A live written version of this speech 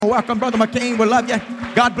welcome, Brother McCain. We love you.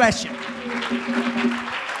 God bless you.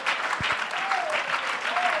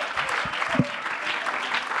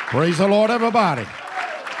 Praise the Lord, everybody.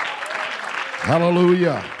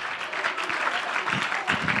 Hallelujah.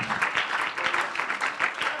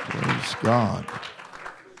 Praise God.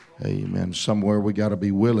 Amen. Somewhere we got to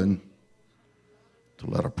be willing to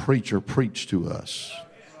let a preacher preach to us.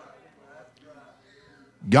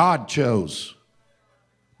 God chose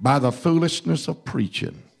by the foolishness of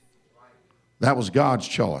preaching. That was God's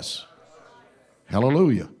choice.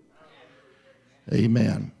 Hallelujah.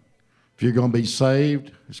 Amen. If you're going to be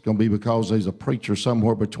saved, it's going to be because there's a preacher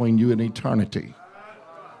somewhere between you and eternity.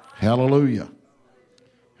 Hallelujah.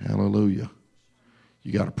 Hallelujah.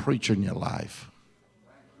 You got a preacher in your life.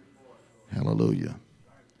 Hallelujah.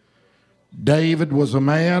 David was a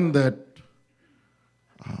man that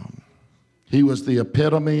he was the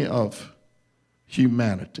epitome of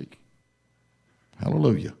humanity.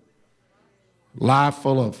 Hallelujah. Life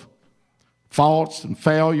full of faults and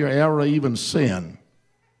failure, error, even sin.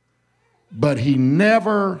 But he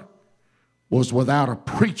never was without a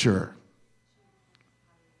preacher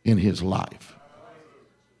in his life.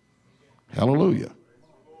 Hallelujah.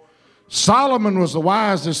 Solomon was the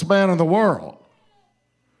wisest man in the world,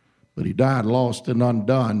 but he died lost and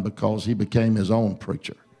undone because he became his own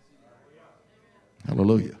preacher.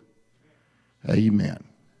 Hallelujah. Amen.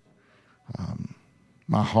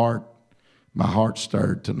 My heart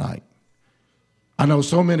stirred tonight. I know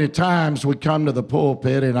so many times we come to the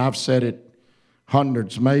pulpit, and I've said it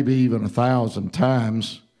hundreds, maybe even 1,000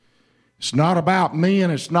 times. It's not about me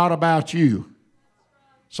and it's not about you.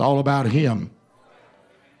 It's all about him.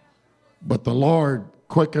 But the Lord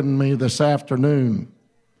quickened me this afternoon.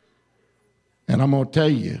 And I'm going to tell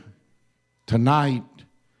you, tonight,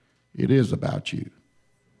 it is about you.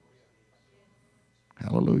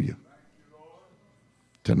 Hallelujah.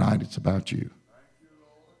 Tonight, it's about you.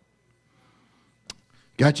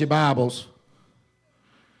 Got your Bibles?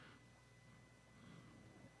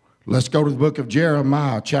 Let's go to the book of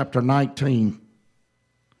Jeremiah, chapter 19.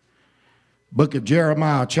 Book of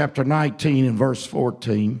Jeremiah, chapter 19 and verse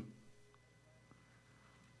 14.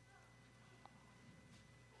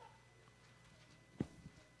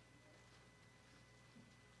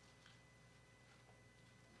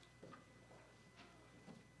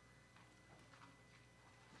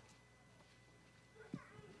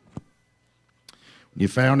 You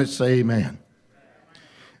found it, say amen.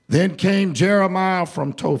 Then came Jeremiah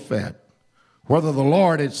from Tophet, whether the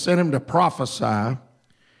Lord had sent him to prophesy,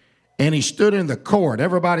 and he stood in the court.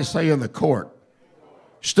 Everybody say in the court.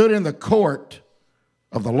 Stood in the court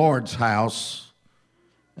of the Lord's house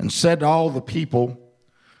and said to all the people,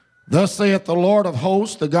 Thus saith the Lord of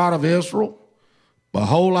hosts, the God of Israel,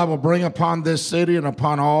 Behold, I will bring upon this city and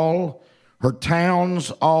upon all her towns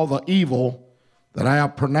all the evil that I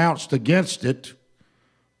have pronounced against it,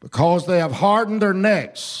 because they have hardened their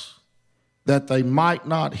necks, that they might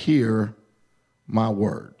not hear my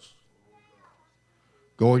words.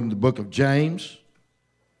 Going to the book of James,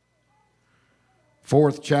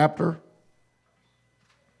 4th chapter,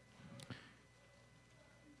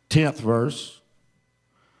 10th verse.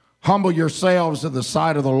 Humble yourselves in the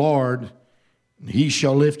sight of the Lord, and he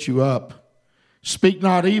shall lift you up. Speak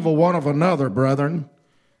not evil one of another, brethren.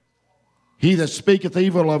 He that speaketh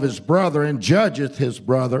evil of his brother and judgeth his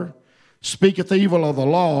brother, speaketh evil of the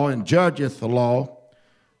law and judgeth the law.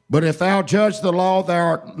 But if thou judge the law, thou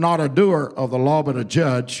art not a doer of the law, but a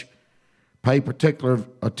judge. Pay particular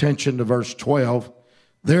attention to verse 12.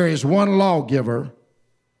 There is one lawgiver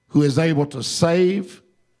who is able to save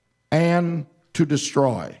and to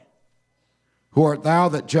destroy. Who art thou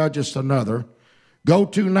that judgest another? Go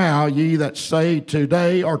to now, ye that say,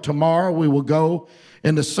 today or tomorrow we will go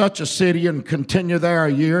into such a city and continue there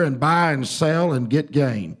a year and buy and sell and get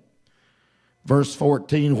gain. Verse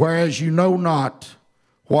 14, whereas you know not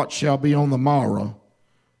what shall be on the morrow,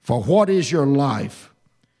 for what is your life?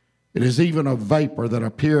 It is even a vapor that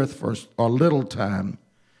appeareth for a little time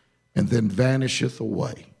and then vanisheth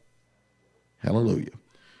away. Hallelujah.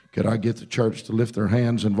 Could I get the church to lift their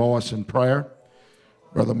hands and voice in prayer?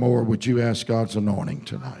 Brother Moore, would you ask God's anointing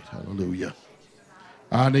tonight? Hallelujah.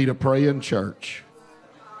 I need a praying church.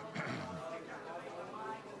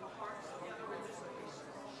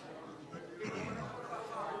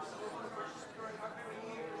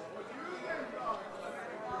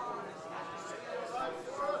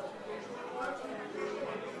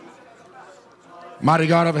 Mighty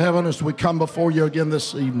God of heaven, as we come before you again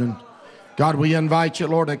this evening, God, we invite you,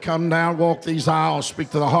 Lord, to come down, walk these aisles,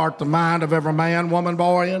 speak to the heart, the mind of every man, woman,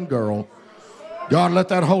 boy, and girl. God, let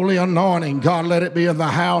that holy anointing, God, let it be in the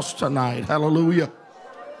house tonight. Hallelujah.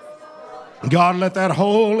 God, let that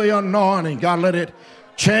holy anointing, God, let it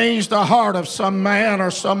change the heart of some man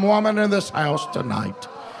or some woman in this house tonight.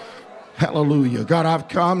 Hallelujah. God, I've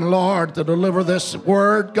come, Lord, to deliver this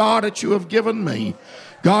word, God, that you have given me.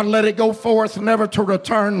 God, let it go forth never to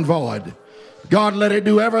return void. God, let it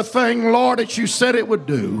do everything, Lord, that you said it would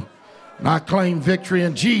do. And I claim victory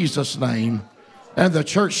in Jesus' name. And the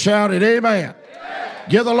church shouted, amen.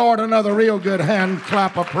 Give the Lord another real good hand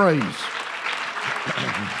clap of praise.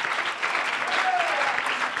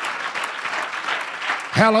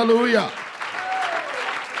 Hallelujah.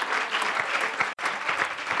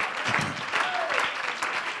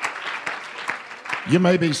 You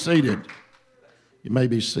may be seated. You may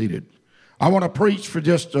be seated. I want to preach for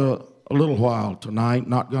just a little while tonight.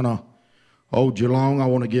 Not going to hold you long. I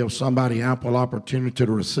want to give somebody ample opportunity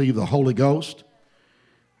to receive the Holy Ghost.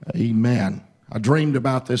 Amen. I dreamed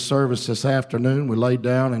about this service this afternoon. We laid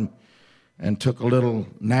down and took a little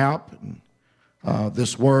nap. And,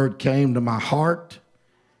 this word came to my heart,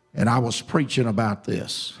 and I was preaching about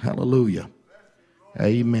this. Hallelujah.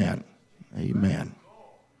 Amen. Amen.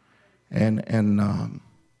 And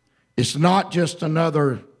it's not just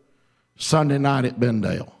another Sunday night at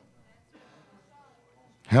Bendale.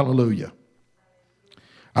 Hallelujah.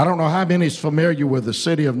 I don't know how many is familiar with the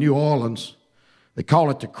city of New Orleans. They call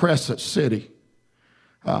it the Crescent City.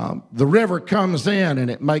 The river comes in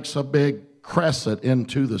and it makes a big crescent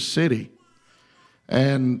into the city.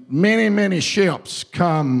 And many, many ships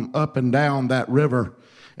come up and down that river.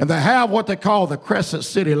 And they have what they call the Crescent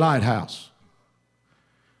City Lighthouse.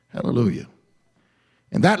 Hallelujah.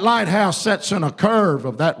 And that lighthouse sets in a curve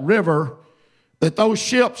of that river that those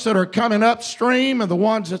ships that are coming upstream and the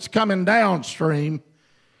ones that's coming downstream,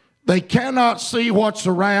 they cannot see what's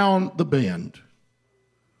around the bend.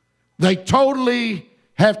 They totally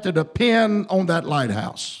have to depend on that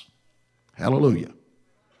lighthouse. Hallelujah.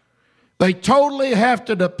 They totally have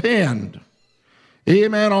to depend,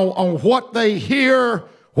 amen, on what they hear,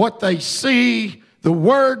 what they see, the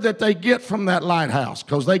word that they get from that lighthouse,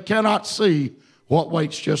 because they cannot see what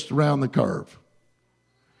waits just around the curve.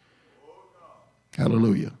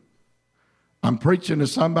 Hallelujah. I'm preaching to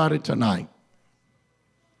somebody tonight.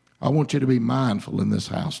 I want you to be mindful in this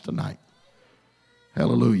house tonight.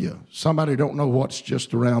 Hallelujah. Somebody don't know what's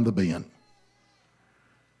just around the bend.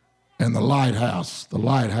 And the lighthouse,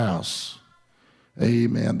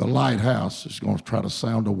 amen, the lighthouse is going to try to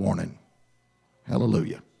sound a warning.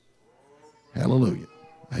 Hallelujah. Hallelujah.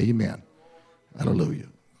 Amen. Hallelujah.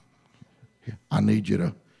 I need you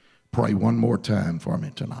to pray one more time for me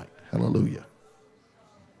tonight. Hallelujah.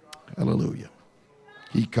 Hallelujah.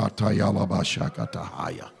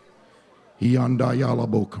 Hikatayalabashakatahaya.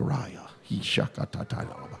 Hiandayalabokaraya.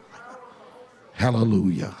 Hishakatatayalabahaya.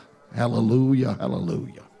 Hallelujah. Hallelujah.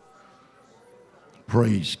 Hallelujah.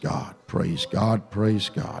 Praise God. Praise God. Praise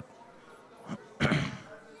God.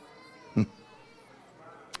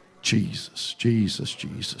 Jesus, Jesus,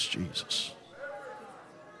 Jesus, Jesus.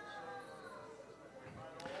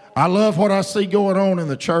 I love what I see going on in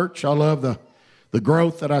the church. I love the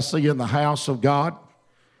growth that I see in the house of God.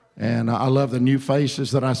 And I love the new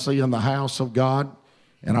faces that I see in the house of God.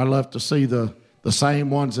 And I love to see the same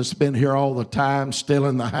ones that's been here all the time still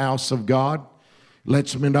in the house of God.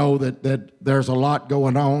 Lets me know that there's a lot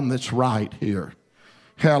going on that's right here.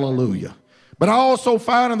 Hallelujah. But I also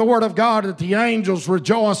find in the Word of God that the angels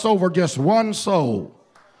rejoice over just one soul.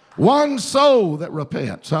 One soul that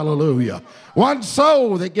repents. Hallelujah. One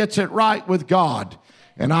soul that gets it right with God.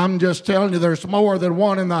 And I'm just telling you, there's more than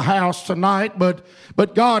one in the house tonight, but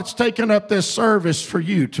God's taken up this service for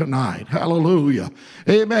you tonight. Hallelujah.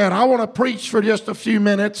 Amen. I want to preach for just a few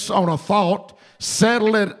minutes on a thought.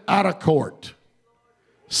 Settle it out of court.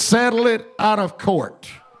 Settle it out of court.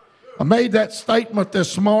 I made that statement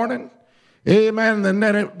this morning. Amen. And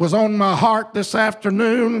then it was on my heart this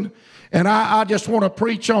afternoon. And I just want to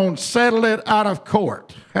preach on settle it out of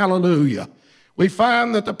court. Hallelujah. We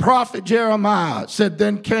find that the prophet Jeremiah said,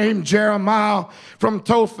 then came Jeremiah from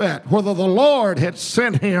Tophet, whither the Lord had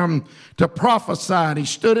sent him to prophesy. And he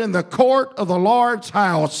stood in the court of the Lord's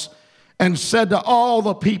house and said to all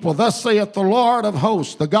the people, thus saith the Lord of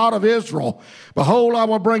hosts, the God of Israel, behold, I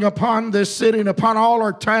will bring upon this city and upon all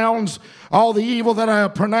her towns all the evil that I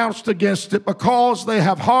have pronounced against it, because they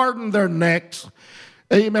have hardened their necks,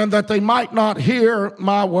 amen, that they might not hear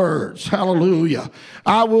my words. Hallelujah.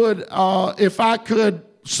 I would, if I could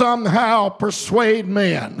somehow persuade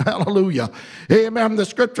men. Hallelujah. Amen. The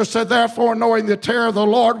scripture said, therefore, knowing the terror of the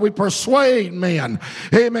Lord, we persuade men.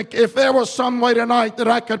 Amen. If there was some way tonight that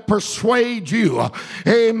I could persuade you,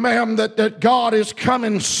 amen, that God is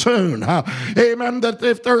coming soon. Amen. That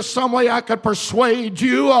if there's some way I could persuade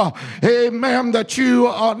you, amen, that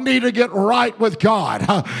you need to get right with God.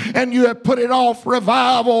 And you have put it off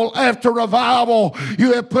revival after revival.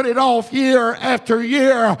 You have put it off year after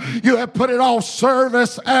year. You have put it off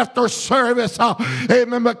service after service.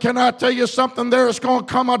 Amen. But can I tell you something? There's going to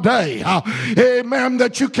come a day, amen,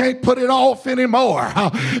 that you can't put it off anymore.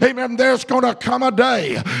 Amen. There's going to come a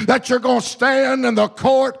day that you're going to stand in the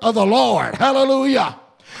court of the Lord. Hallelujah.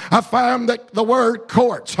 I found that the word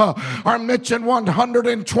courts are mentioned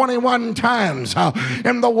 121 times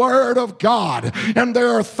in the Word of God. And there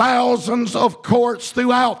are thousands of courts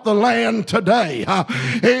throughout the land today.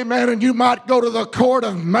 Amen. And you might go to the court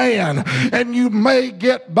of man and you may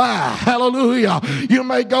get by. Hallelujah. You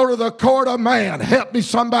may go to the court of man. Help me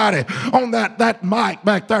somebody on that mic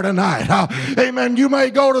back there tonight. Amen. You may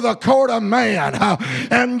go to the court of man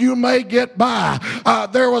and you may get by.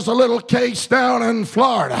 There was a little case down in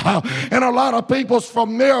Florida. And a lot of people's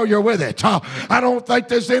familiar with it. I don't think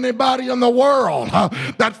there's anybody in the world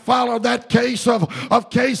that followed that case of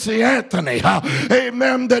Casey Anthony.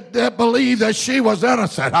 Amen. That believed that she was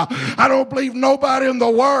innocent. I don't believe nobody in the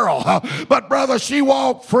world. But brother, she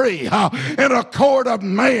walked free in a court of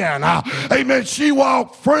man. Amen. She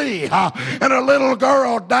walked free and a little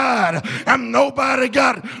girl died and nobody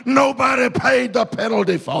paid the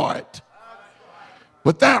penalty for it.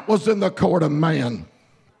 But that was in the court of man.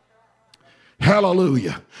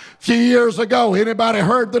 Hallelujah. A few years ago, anybody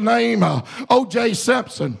heard the name O.J.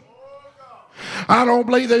 Simpson? I don't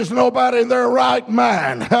believe there's nobody in their right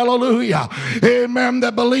mind, hallelujah, amen,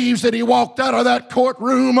 that believes that he walked out of that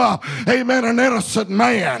courtroom, amen, an innocent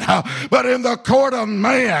man. But in the court of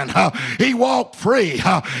man, he walked free.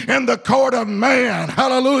 In the court of man,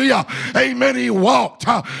 hallelujah, amen, he walked.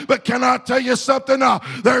 But can I tell you something?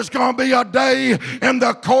 There's going to be a day in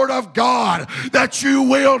the court of God that you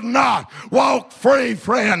will not walk free,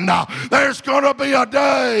 friend. There's going to be a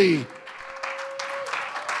day.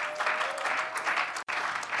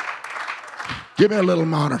 Give me a little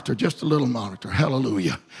monitor, just a little monitor.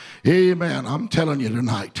 Hallelujah. Amen. I'm telling you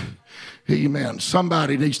tonight. Amen.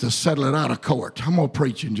 Somebody needs to settle it out of court. I'm going to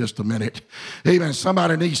preach in just a minute. Amen.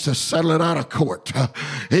 Somebody needs to settle it out of court.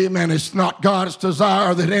 Amen. It's not God's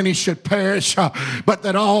desire that any should perish, but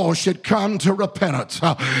that all should come to repentance.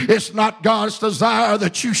 It's not God's desire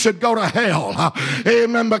that you should go to hell.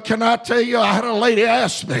 Amen. But can I tell you, I had a lady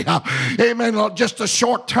ask me, amen, just a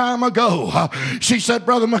short time ago. She said,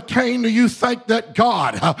 Brother McCain, do you think that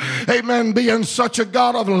God, amen, being such a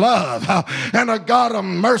God of love and a God of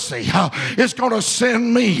mercy, is going to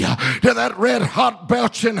send me to that red hot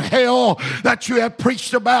belching hell that you have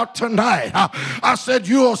preached about tonight? I said,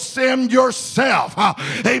 you'll send yourself,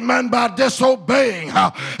 amen, by disobeying,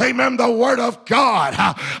 amen, the word of God.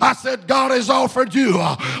 I said, God has offered you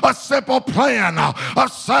a simple plan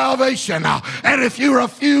of salvation, and if you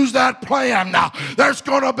refuse that plan, there's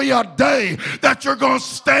going to be a day that you're going to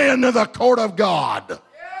stand in the court of God.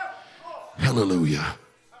 Hallelujah.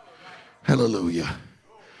 Hallelujah.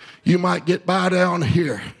 You might get by down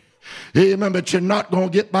here. Amen, but you're not going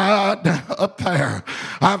to get by up there.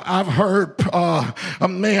 I've heard a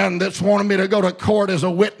man that's wanted me to go to court as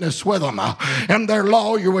a witness with them, and their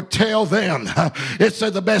lawyer would tell them, it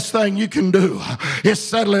said the best thing you can do is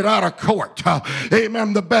settle it out of court.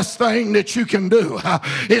 Amen, the best thing that you can do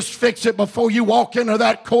is fix it before you walk into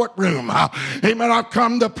that courtroom. Amen, I've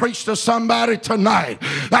come to preach to somebody tonight.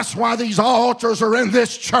 That's why these altars are in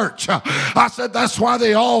this church. I said that's why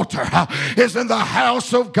the altar is in the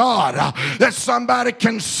house of God. That somebody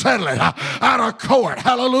can settle it out of court.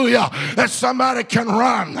 Hallelujah. That somebody can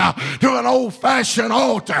run to an old-fashioned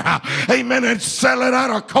altar. Amen. And settle it out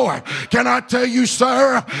of court. Can I tell you,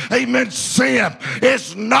 sir? Amen. Sin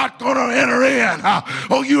is not going to enter in.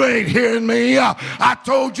 Oh, you ain't hearing me. I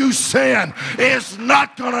told you sin is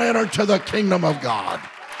not going to enter to the kingdom of God.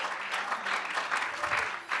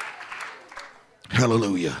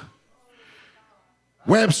 Hallelujah.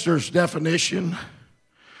 Webster's definition: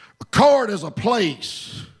 a court is a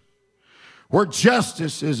place where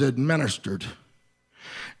justice is administered.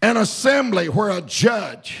 An assembly where a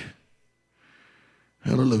judge,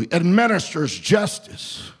 hallelujah, administers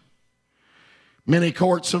justice. Many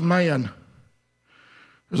courts of man.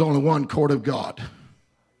 There's only one court of God.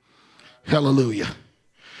 Hallelujah.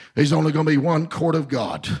 There's only going to be one court of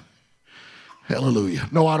God. Hallelujah.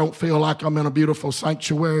 No, I don't feel like I'm in a beautiful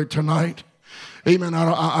sanctuary tonight. Amen.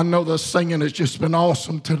 I know the singing has just been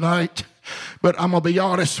awesome tonight. But I'm going to be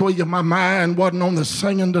honest with you, my mind wasn't on the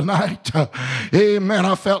singing tonight. Amen.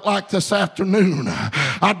 I felt like this afternoon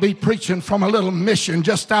I'd be preaching from a little mission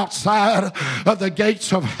just outside of the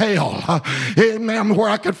gates of hell. Amen. Where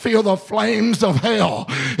I could feel the flames of hell.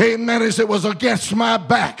 Amen. As it was against my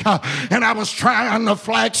back. And I was trying to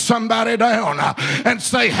flag somebody down and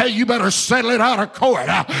say, hey, you better settle it out of court.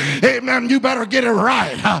 Amen. You better get it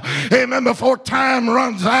right. Amen. Before time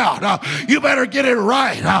runs out. You better get it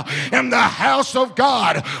right. In the house of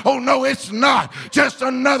God. Oh no, it's not just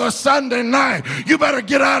another Sunday night. You better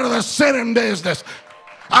get out of the sinning business.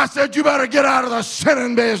 I said you better get out of the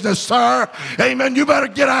sinning business, sir. Amen. You better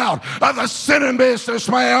get out of the sinning business,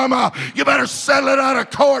 ma'am. You better settle it out of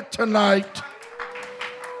court tonight.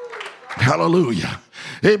 Hallelujah.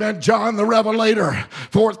 Amen. John the Revelator,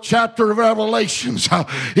 4th chapter of Revelations.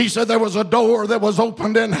 He said there was a door that was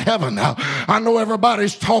opened in heaven. I know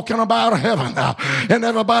everybody's talking about heaven. And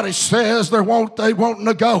everybody says they won't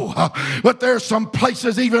to go. But there's some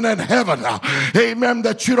places even in heaven, amen,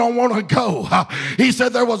 that you don't want to go. He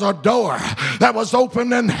said there was a door that was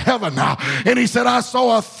opened in heaven. And he said, I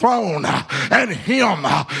saw a throne and him,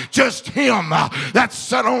 just him, that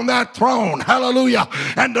sat on that throne. Hallelujah.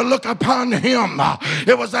 And to look upon him,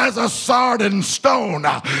 it was as a sardine stone.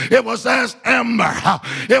 It was as amber.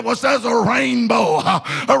 It was as a rainbow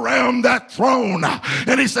around that throne.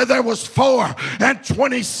 And he said there was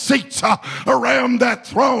 24 seats around that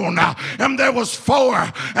throne. And there was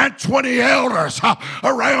 24 elders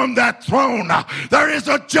around that throne. There is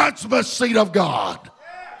a judgment seat of God.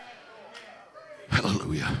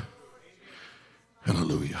 Hallelujah.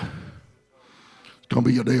 Hallelujah. It's going to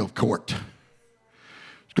be a day of court.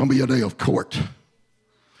 It's going to be a day of court.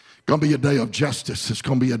 It's going to be a day of justice. It's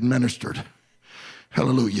going to be administered.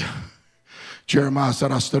 Hallelujah. Jeremiah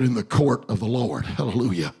said, I stood in the court of the Lord.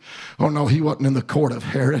 Hallelujah. Oh no, he wasn't in the court of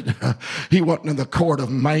Herod. He wasn't in the court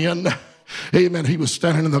of man. Amen. He was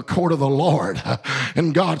standing in the court of the Lord.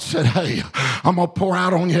 And God said, hey, I'm going to pour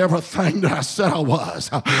out on you everything that I said I was.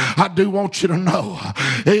 I do want you to know,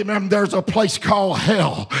 amen, there's a place called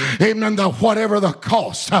hell. Amen. That whatever the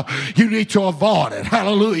cost, you need to avoid it.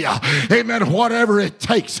 Hallelujah. Amen. Whatever it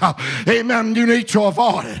takes, amen, you need to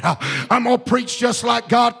avoid it. I'm going to preach just like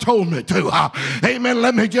God told me to. Amen.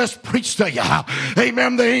 Let me just preach to you.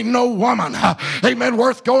 Amen. There ain't no woman, amen,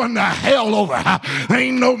 worth going to hell over. There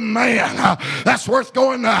ain't no man that's worth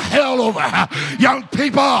going to hell over. Young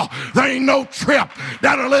people, there ain't no trip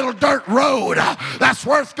down a little dirt road that's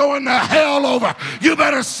worth going to hell over. You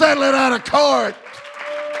better settle it out of court.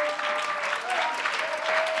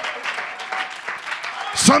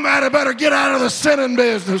 Somebody better get out of the sinning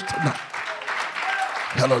business tonight.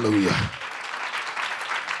 Hallelujah.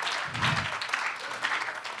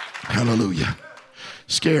 Hallelujah.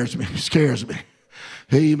 Scares me.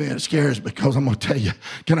 Amen. It scares me because I'm going to tell you.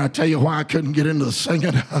 Can I tell you why I couldn't get into the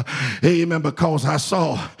singing? Amen. Because I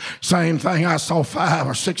saw same thing I saw 5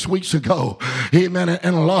 or 6 weeks ago. Amen.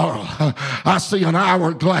 In Laurel, I see an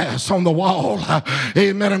hourglass on the wall.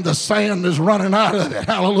 Amen. And the sand is running out of it.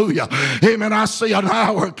 Hallelujah. Amen. I see an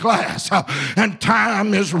hourglass and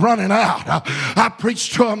time is running out. I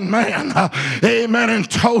preached to a man. Amen.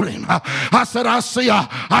 And told him. I said, I see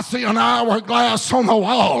an hourglass on the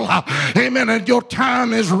wall. Amen. And your time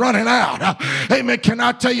is running out. Amen. Can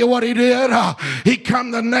I tell you what he did? He come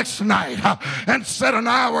the next night and set an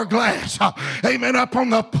hourglass, amen, up on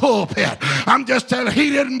the pulpit. I'm just telling you, he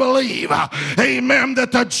didn't believe, amen,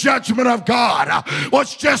 that the judgment of God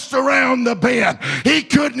was just around the bend. He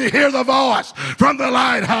couldn't hear the voice from the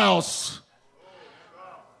lighthouse.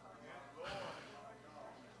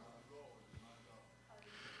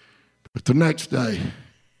 But the next day,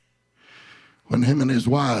 when him and his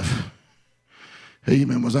wife,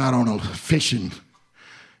 amen, was out on a fishing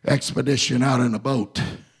expedition out in a boat.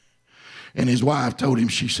 And his wife told him,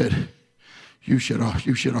 she said, you should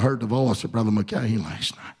have heard the voice of Brother McCain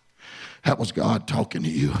last night. That was God talking to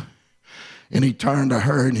you. And he turned to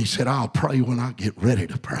her and he said, I'll pray when I get ready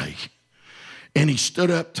to pray. And he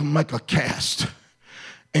stood up to make a cast.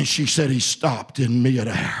 And she said he stopped in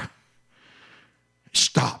midair.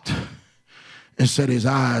 Stopped. And said his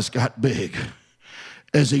eyes got big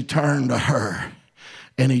as he turned to her.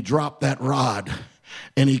 And he dropped that rod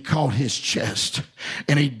and he caught his chest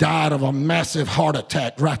and he died of a massive heart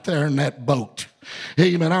attack right there in that boat.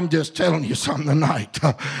 Amen. I'm just telling you something tonight.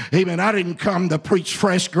 Amen. I didn't come to preach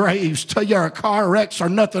fresh graves to your car wrecks or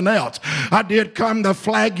nothing else. I did come to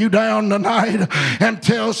flag you down tonight and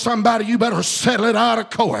tell somebody you better settle it out of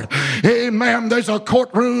court. Amen. There's a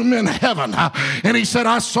courtroom in heaven. And he said,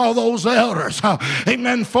 I saw those elders,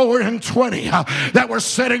 amen, 4 and 20 that were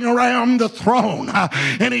sitting around the throne.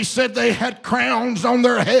 And he said they had crowns on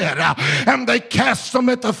their head and they cast them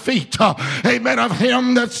at the feet, amen, of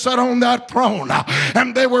him that sat on that throne.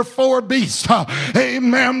 And there were 4 beasts,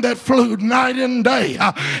 amen, that flew night and day.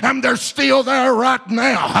 And they're still there right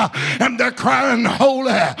now. And they're crying,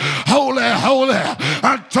 holy, holy, holy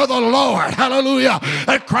unto the Lord. Hallelujah.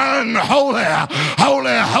 They're crying, holy,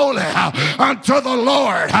 holy, holy unto the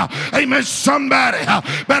Lord. Amen. Somebody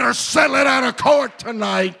better settle it out of court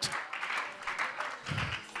tonight.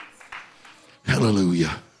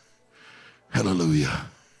 Hallelujah. Hallelujah.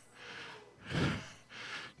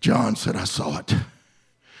 John said, I saw it.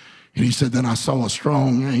 And he said, then I saw a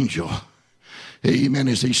strong angel. Amen.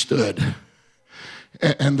 As he stood.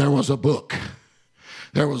 And there was a book.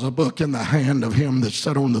 There was a book in the hand of him that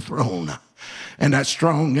sat on the throne. And that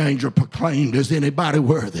strong angel proclaimed, is anybody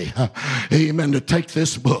worthy, amen, to take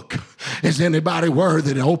this book? Is anybody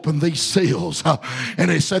worthy to open these seals? And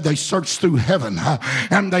he said they searched through heaven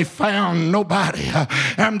and they found nobody.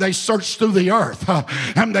 And they searched through the earth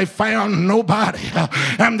and they found nobody.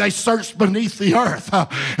 And they searched beneath the earth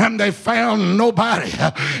and they found nobody.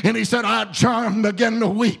 And he said, John began to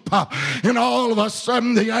weep. And all of a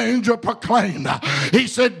sudden the angel proclaimed, he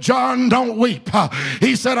said, John, don't weep.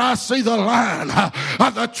 He said, I see the Lion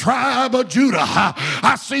of the tribe of Judah.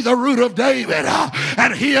 I see the root of David,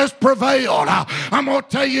 and he has prevailed. I'm going to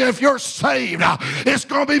tell you, if you're saved, it's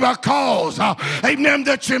going to be because, amen,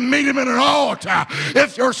 that you meet him in an altar.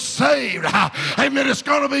 If you're saved, amen, it's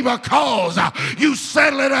going to be because you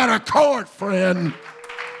settle it out of court, friend.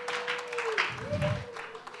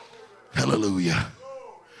 Hallelujah.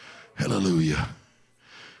 Hallelujah.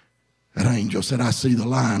 That angel said, I see the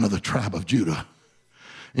Lion of the tribe of Judah.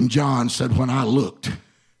 And John said, when I looked,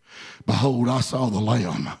 behold, I saw the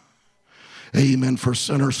Lamb. Amen. For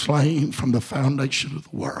sinners slain from the foundation of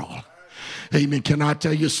the world. Amen. Can I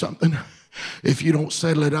tell you something? If you don't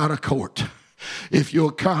settle it out of court, if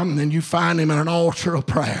you'll come and you find him in an altar of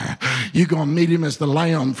prayer, you're going to meet him as the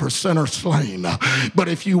Lamb for sinners slain. But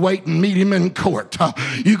if you wait and meet him in court,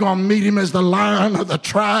 you're going to meet him as the Lion of the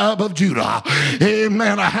tribe of Judah.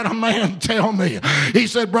 Amen. I had a man tell me, he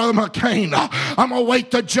said, Brother McCain, I'm going to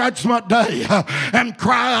wait to judgment day and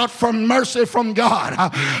cry out for mercy from God.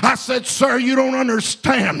 I said, sir, you don't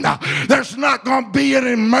understand. There's not going to be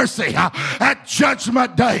any mercy at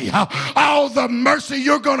judgment day. All the mercy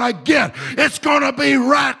you're going to get, it's going to be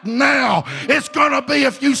right now. It's going to be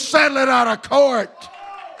if you settle it out of court.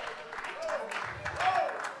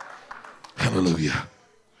 Hallelujah.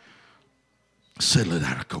 Settle it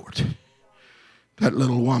out of court. That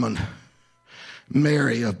little woman,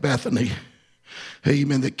 Mary of Bethany,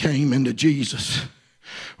 amen, that came into Jesus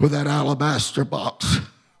with that alabaster box.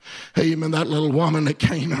 Amen. That little woman that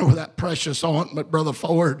came in with that precious ointment, Brother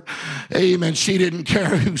Ford. Amen. She didn't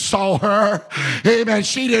care who saw her. Amen.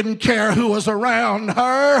 She didn't care who was around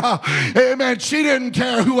her. Amen. She didn't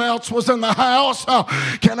care who else was in the house.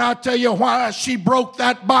 Can I tell you why she broke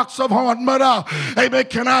that box of ointment? Amen.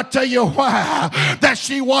 Can I tell you why? That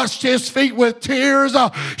she washed his feet with tears.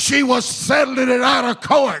 She was settling it out of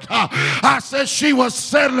court. I said she was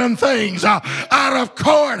settling things out of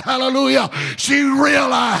court. Hallelujah. She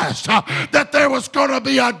realized that there was going to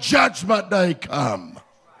be a judgment day come.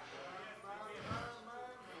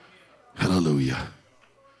 Hallelujah.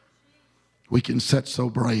 We can sit so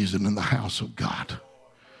brazen in the house of God.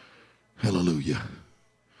 Hallelujah.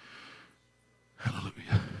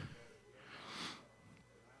 Hallelujah.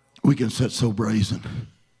 We can sit so brazen.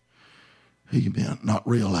 Amen. Not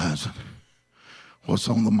realizing what's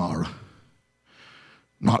on the morrow.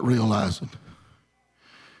 Not realizing,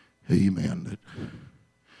 amen, that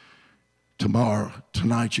tomorrow,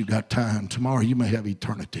 tonight you got time. Tomorrow you may have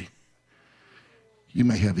eternity. You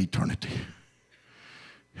may have eternity.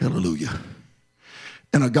 Hallelujah.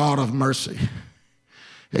 And a God of mercy,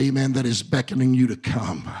 amen, that is beckoning you to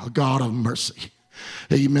come. A God of mercy,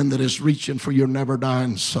 amen, that is reaching for your never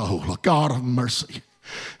dying soul. A God of mercy,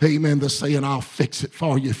 amen, that's saying, I'll fix it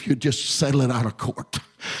for you if you just settle it out of court.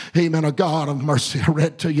 Amen. A God of mercy. I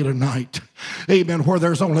read to you tonight, amen, where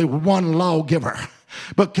there's only one lawgiver.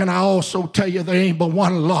 But can I also tell you there ain't but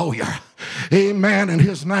one lawyer? Amen. And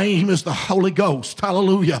his name is the Holy Ghost.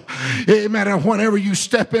 Hallelujah. Amen. And whenever you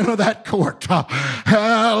step into that court,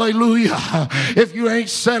 hallelujah, Hallelujah. If you ain't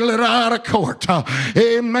settled it out of court,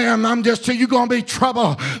 amen, I'm just telling you, you're going to be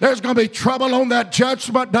trouble. There's going to be trouble on that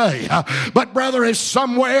judgment day. But brother, if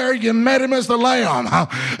somewhere you met him as the Lamb,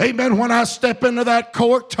 amen, when I step into that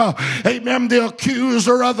court, amen, the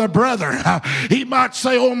accuser of the brethren, he might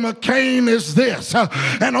say, oh, McCain is this,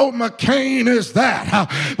 and oh, McCain is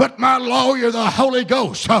that. But my lawyer, the Holy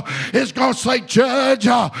Ghost, is going to say, Judge,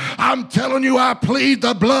 I'm telling you, I plead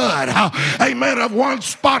the blood, amen, of one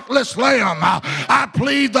spotless lamb. I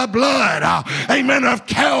plead the blood, amen, of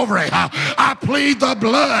Calvary. I plead the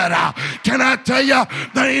blood. Can I tell you,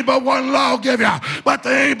 there ain't but one lawgiver, but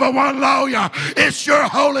there ain't but one lawyer. It's your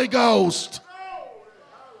Holy Ghost.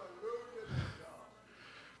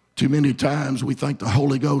 Too many times we think the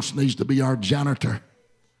Holy Ghost needs to be our janitor,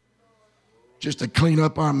 just to clean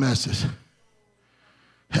up our messes.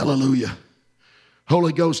 Hallelujah.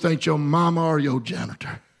 Holy Ghost ain't your mama or your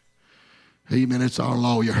janitor. Amen. It's our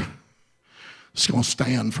lawyer. It's going to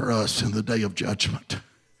stand for us in the day of judgment.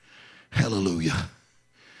 Hallelujah.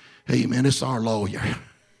 Amen. It's our lawyer.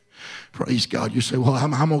 Praise God. You say, well,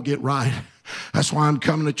 I'm going to get right. That's why I'm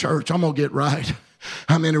coming to church. I'm going to get right.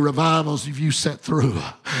 How many revivals have you sat through?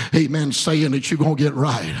 Amen. Saying that you're going to get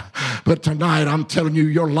right. But tonight I'm telling you,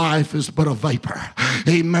 your life is but a vapor.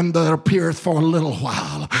 Amen. That appeareth for a little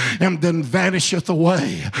while and then vanisheth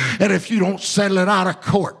away. And if you don't settle it out of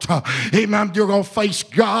court, amen, you're going to face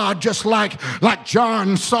God just like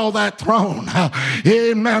John saw that throne.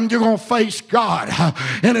 Amen. You're going to face God.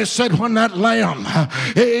 And it said when that lamb,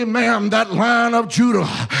 amen, that Lion of Judah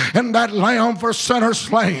and that lamb for sinners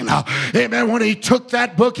slain, amen, when he took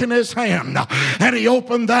that book in his hand and he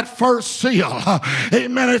opened that first seal,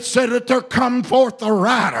 amen, it said that there come forth the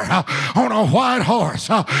rider on a white horse,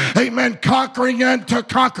 amen, conquering and to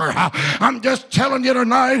conquer. I'm just telling you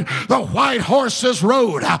tonight, the white horse's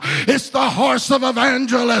road, it's the horse of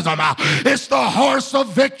evangelism, it's the horse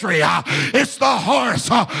of victory, it's the horse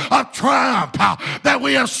of triumph that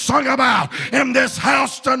we have sung about in this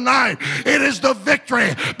house tonight. It is the victory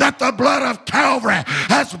that the blood of Calvary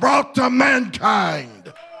has brought to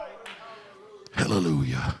mankind.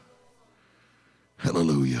 Hallelujah.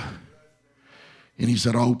 Hallelujah. And he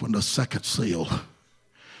said, I opened a second seal.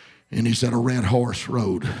 And he said, a red horse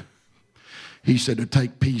rode. He said, to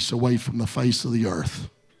take peace away from the face of the earth.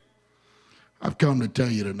 I've come to tell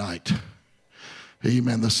you tonight,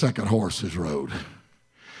 amen, the second horse is rode.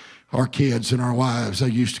 Our kids and our wives, they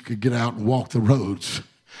used to get out and walk the roads.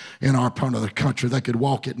 In our part of the country, they could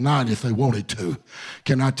walk at night if they wanted to.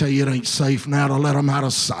 Can I tell you, it ain't safe now to let them out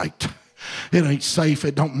of sight. It ain't safe.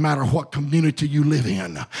 It don't matter what community you live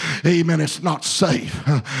in. Amen. It's not safe.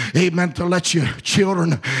 Amen. To let your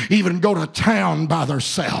children even go to town by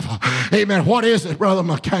themselves. Amen. What is it, Brother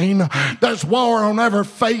McCain? There's war on every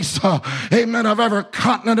face, amen, of every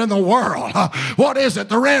continent in the world. What is it?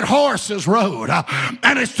 The red horse is rode.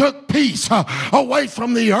 And it took peace away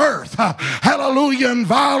from the earth. Hallelujah. And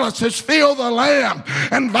violence has filled the land.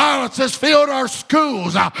 And violence has filled our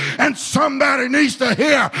schools. And somebody needs to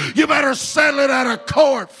hear, you better settle it out of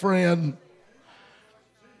court, friend.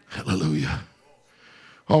 Hallelujah.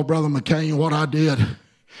 Oh, Brother McCain, what I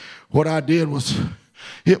did was,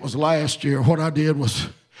 it was last year. What I did was,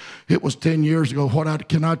 it was 10 years ago.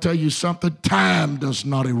 Can I tell you something? Time does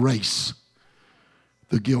not erase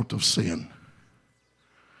the guilt of sin.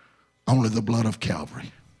 Only the blood of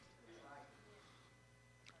Calvary.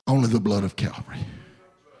 Only the blood of Calvary.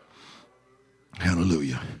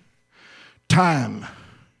 Hallelujah. Time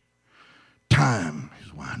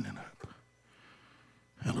is winding up.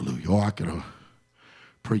 Hallelujah. Oh, I could have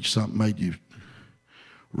preached something, made you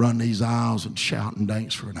run these aisles and shout and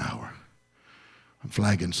dance for an hour. I'm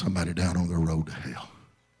flagging somebody down on the road to hell.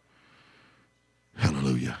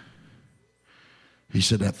 Hallelujah. He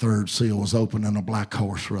said that third seal was open and a black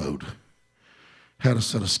horse rode. Had a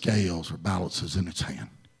set of scales or balances in its hand.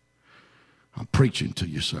 I'm preaching to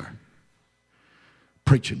you, sir.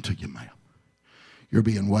 Preaching to you, ma'am. You're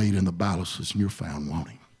being weighed in the balances and you're found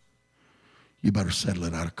wanting. You better settle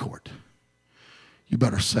it out of court. You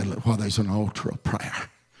better settle it while there's an altar of prayer.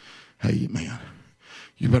 Amen.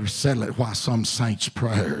 You better settle it while some saints'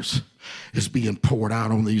 prayers is being poured out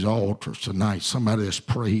on these altars tonight. Somebody has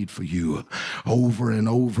prayed for you over and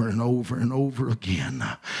over and over and over again.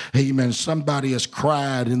 Amen. Somebody has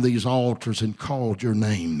cried in these altars and called your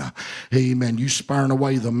name. Amen. You spurn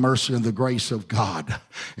away the mercy and the grace of God.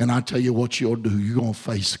 And I tell you what you'll do. You're going to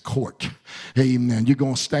face court. Amen. You're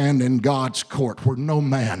going to stand in God's court where no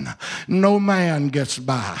man gets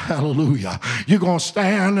by. Hallelujah. You're going to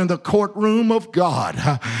stand in the courtroom of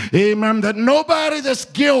God. Amen. That nobody that's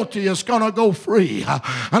guilty is going to go free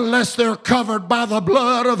unless they're covered by the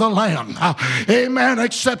blood of the Lamb. Amen.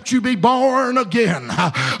 Except you be born again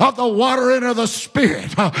of the water and of the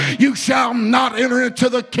Spirit, you shall not enter into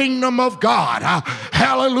the kingdom of God.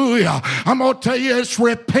 Hallelujah. I'm going to tell you, it's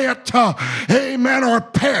repent, amen, or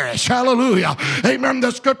perish. Hallelujah. Amen.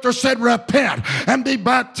 The scripture said repent and be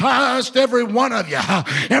baptized, every one of you,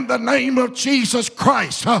 in the name of Jesus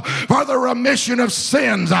Christ for the remission of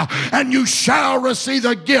sins, and you shall receive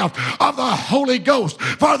the gift of the Holy Ghost,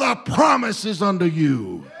 for the promise is unto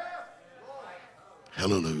you.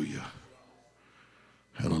 Hallelujah.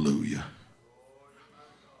 Hallelujah.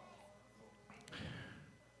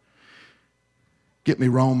 Get me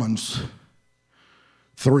Romans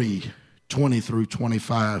 3:20 through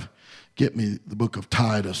 25. Get me the book of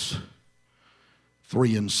Titus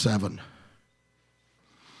 3 and 7.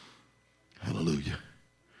 Hallelujah.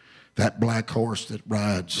 That black horse that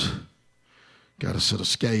rides got a set of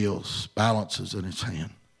scales, balances in its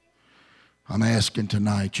hand. I'm asking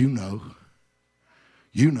tonight, you know.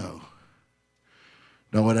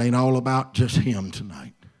 No, it ain't all about just him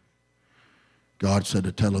tonight. God said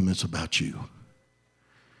to tell him it's about you.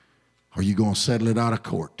 Are you going to settle it out of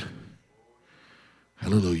court?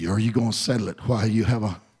 Hallelujah. Are you going to settle it while you have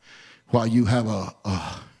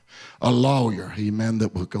a lawyer, amen,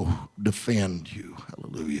 that will go defend you?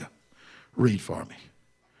 Hallelujah. Read for me.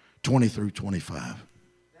 20 through 25.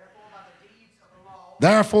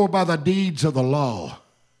 Therefore by the deeds of the law,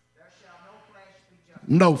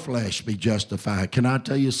 no flesh be justified. Can I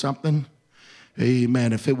tell you something?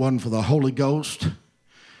 Amen. If it wasn't for the Holy Ghost,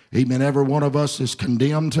 amen, every one of us is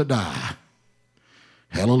condemned to die.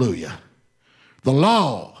 Hallelujah. The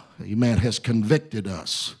law, amen, has convicted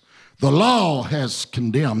us. The law has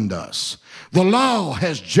condemned us. The law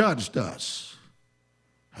has judged us.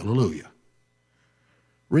 Hallelujah.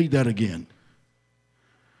 Read that again.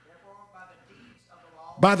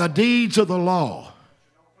 By the deeds of the law,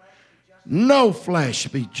 no flesh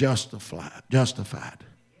be justified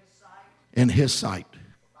in his sight.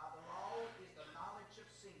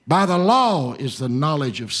 By the law is the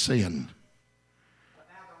knowledge of sin.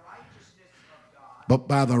 But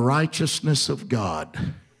by the righteousness of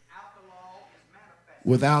God,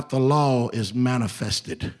 without the law is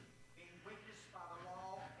manifested.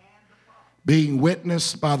 Being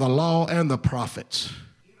witnessed by the law and the prophets.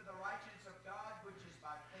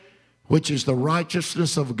 Which is the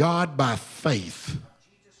righteousness of God by faith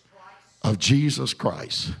of Jesus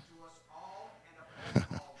Christ.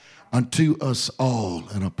 Unto us all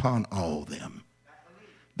and upon all them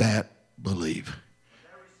that believe.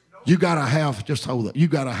 You got to have, just hold it, you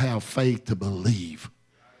got to have faith to believe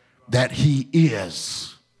that he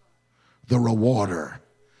is the rewarder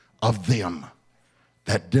of them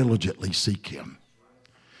that diligently seek him.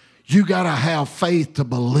 You got to have faith to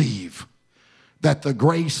believe that the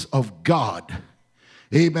grace of God,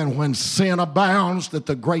 even when sin abounds, that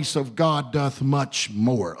the grace of God doth much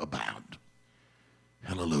more abound.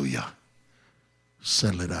 Hallelujah.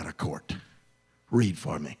 Settle it out of court. Read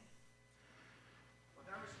for me.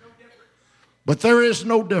 But there is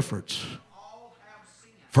no difference.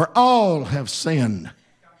 For all have sinned,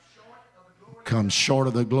 come short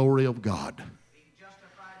of the glory of God,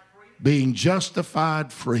 being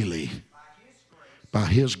justified freely by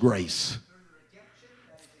his grace.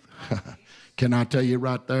 Can I tell you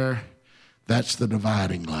right there? That's the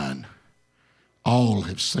dividing line. All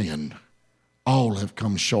have sinned. All have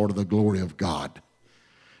come short of the glory of God.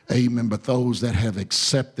 Amen. But those that have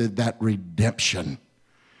accepted that redemption,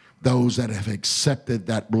 those that have accepted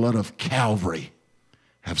that blood of Calvary,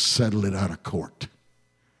 have settled it out of court.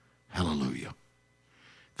 Hallelujah.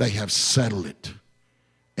 They have settled it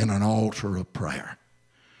in an altar of prayer.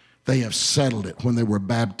 They have settled it when they were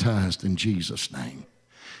baptized in Jesus' name.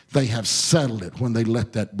 They have settled it when they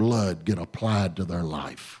let that blood get applied to their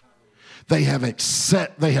life. They have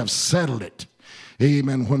settled it,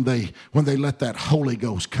 amen, when they let that Holy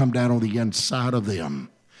Ghost come down on the inside of them,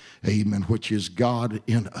 amen, which is God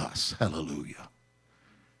in us. Hallelujah.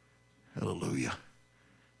 Hallelujah.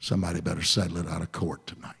 Somebody better settle it out of court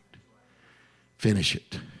tonight. Finish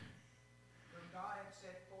it.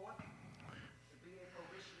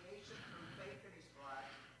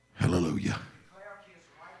 Hallelujah.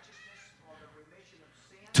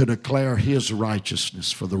 To declare his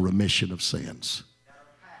righteousness for the remission of sins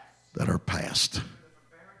that are past.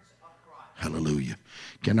 Hallelujah.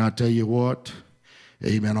 Can I tell you what?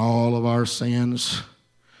 Amen. All of our sins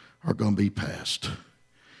are going to be past.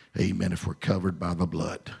 Amen. If we're covered by the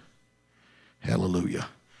blood. Hallelujah.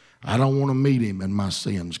 I don't want to meet him and my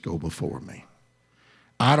sins go before me.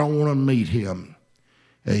 I don't want to meet him,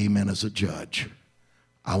 amen, as a judge.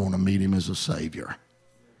 I want to meet him as a Savior.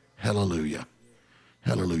 Hallelujah.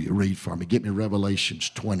 Hallelujah. Read for me. Get me Revelations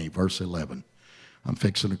 20, verse 11. I'm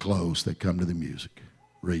fixing to close. They come to the music.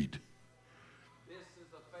 Read.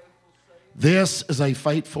 This is a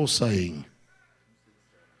faithful saying.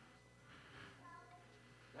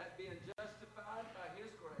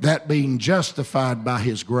 That being justified by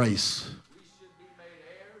his grace,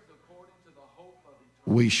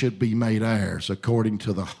 we should be made heirs according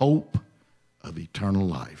to the hope of eternal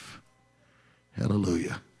life.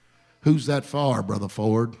 Hallelujah. Who's that for, Brother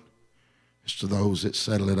Ford? It's to those that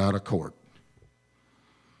settle it out of court.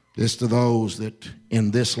 It's to those that in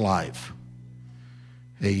this life,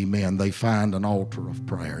 amen, they find an altar of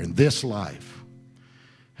prayer. In this life,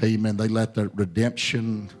 amen, they let the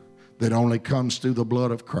redemption that only comes through the blood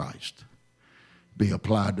of Christ be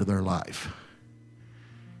applied to their life.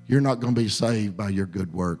 You're not going to be saved by your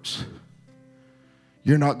good works.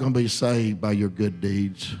 You're not going to be saved by your good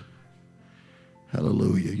deeds.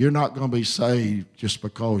 Hallelujah. You're not going to be saved just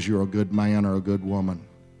because you're a good man or a good woman.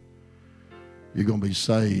 You're going to be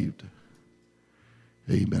saved,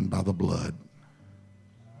 amen, by the blood.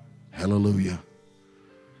 Hallelujah.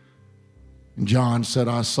 And John said,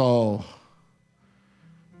 I saw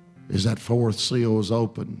as that fourth seal was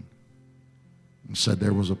open, and said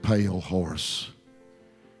there was a pale horse,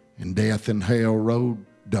 and death and hell rode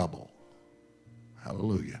double.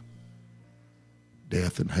 Hallelujah.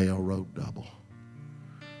 Death and hell rode double.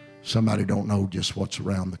 Somebody don't know just what's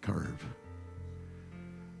around the curve.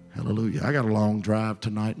 Hallelujah. I got a long drive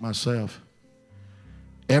tonight myself.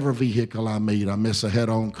 Every vehicle I meet, I miss a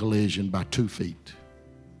head-on collision by 2 feet.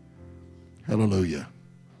 Hallelujah.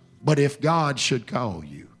 But if God should call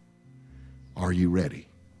you, are you ready?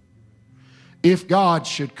 If God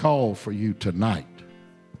should call for you tonight,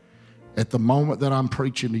 at the moment that I'm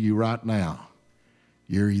preaching to you right now,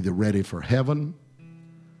 you're either ready for heaven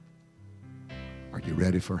or you're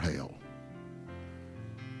ready for hell.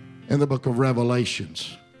 In the book of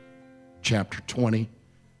Revelations, chapter 20,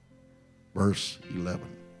 verse 11.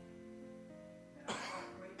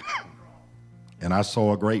 And I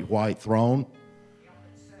saw a great white throne,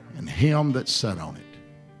 and him that sat on it,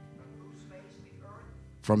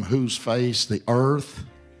 from whose face the earth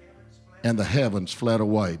and the heavens fled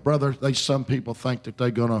away. Brother, some people think that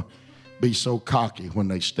they're going to be so cocky when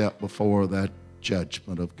they step before that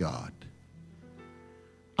judgment of God.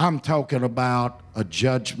 I'm talking about a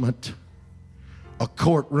judgment, a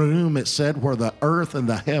courtroom, it said, where the earth and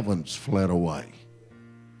the heavens fled away.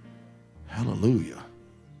 Hallelujah.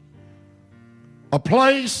 A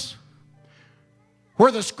place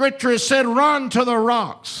where the scripture has said, run to the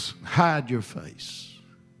rocks, hide your face.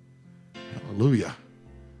 Hallelujah.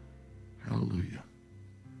 Hallelujah.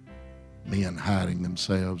 Men hiding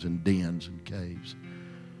themselves in dens and caves.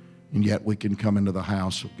 And yet we can come into the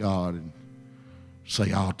house of God and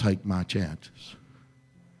say, I'll take my chances.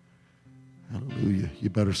 Hallelujah. You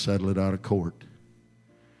better settle it out of court.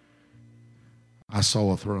 I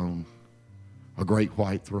saw a throne, a great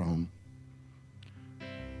white throne.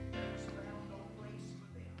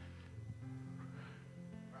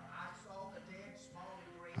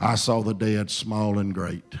 I saw the dead, small and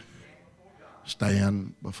great,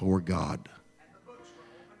 stand before God.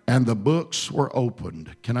 And the books were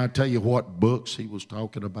opened. Can I tell you what books he was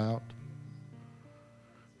talking about?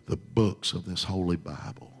 The books of this holy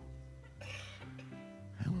Bible.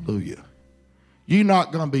 Hallelujah. You're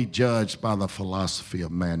not going to be judged by the philosophy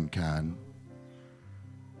of mankind.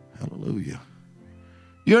 Hallelujah.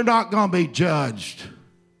 You're not going to be judged,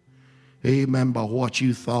 amen, by what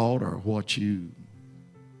you thought or what you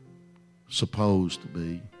supposed to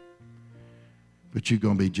be, but you're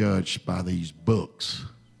going to be judged by these books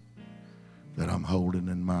that I'm holding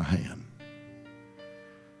in my hand.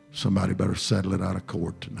 Somebody better settle it out of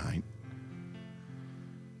court tonight.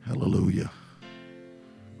 Hallelujah.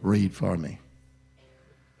 Read for me.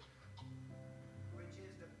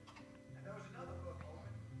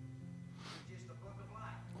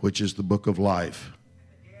 Which is the book of life.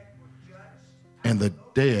 And the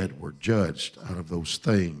dead were judged out of those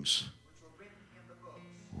things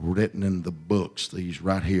written in the books, these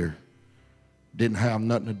right here. Didn't have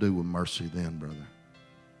nothing to do with mercy then, brother.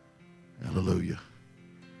 Hallelujah.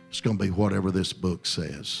 It's going to be whatever this book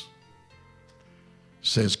says. It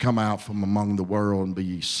says, come out from among the world and be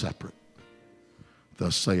ye separate.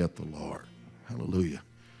 Thus saith the Lord. Hallelujah.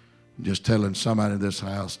 I'm just telling somebody in this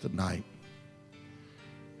house tonight,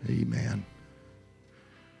 amen.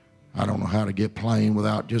 I don't know how to get plain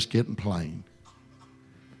without just getting plain.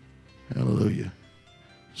 Hallelujah.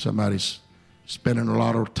 Somebody's spending a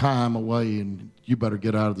lot of time away, and you better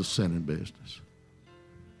get out of the sinning business.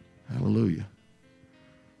 Hallelujah.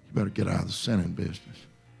 You better get out of the sinning business.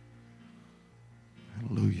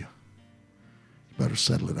 Hallelujah. You better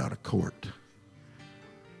settle it out of court.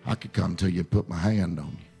 I could come to you and put my hand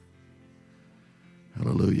on you.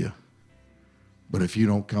 Hallelujah. But if you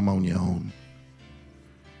don't come on your own,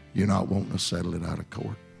 you're not wanting to settle it out of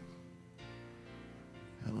court.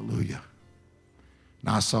 Hallelujah. And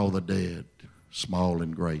I saw the dead, small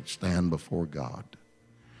and great, stand before God.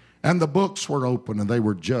 And the books were open, and they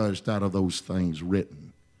were judged out of those things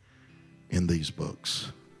written in these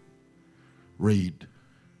books. Read.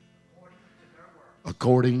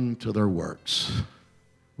 According to their works.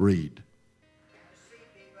 Read.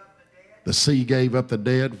 The sea gave up the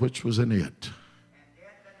dead which was in it.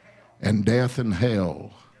 And death and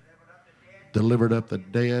hell delivered up the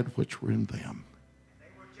dead which were in them.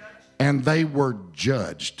 And they were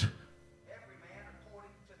judged.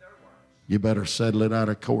 You better settle it out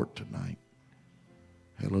of court tonight.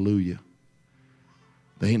 Hallelujah.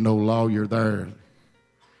 There ain't no lawyer there.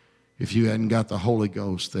 If you hadn't got the Holy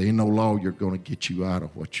Ghost, there ain't no lawyer going to get you out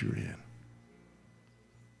of what you're in.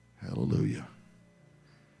 Hallelujah.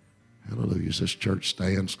 Hallelujah. As this church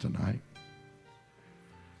stands tonight.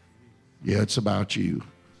 Yeah, it's about you.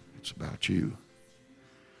 It's about you.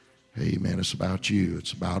 Amen. It's about you.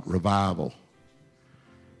 It's about revival.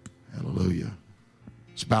 Hallelujah.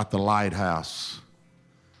 It's about the lighthouse.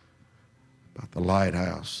 About the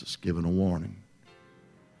lighthouse that's giving a warning.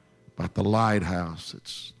 About the lighthouse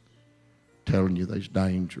that's telling you there's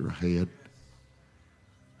danger ahead.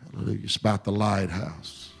 Hallelujah. It's about the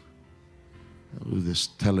lighthouse. Hallelujah. It's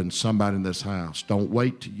telling somebody in this house, don't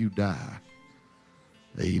wait till you die.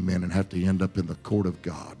 Amen. And have to end up in the court of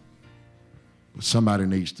God. But somebody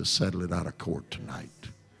needs to settle it out of court tonight.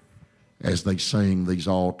 As they sing, these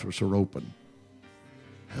altars are open.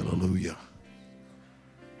 Hallelujah.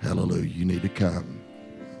 Hallelujah. You need to come.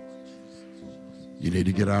 You need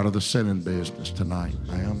to get out of the sinning business tonight,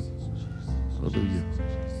 ma'am. Hallelujah.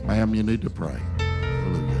 Ma'am, you need to pray.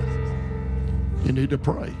 Hallelujah. You need to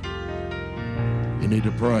pray. You need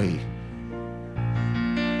to pray.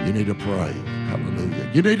 You need to pray. Hallelujah.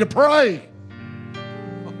 You need to pray.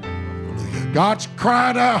 Hallelujah. God's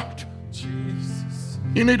cried out. Jesus.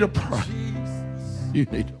 You need to pray. You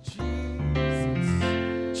need to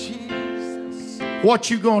pray. Jesus. What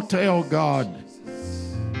you gonna tell God?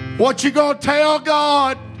 What you gonna tell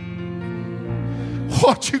God?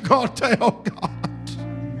 What you gonna tell God?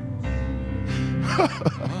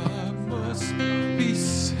 I must be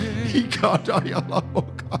saved. He got God.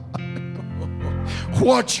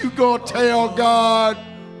 What you gonna tell God?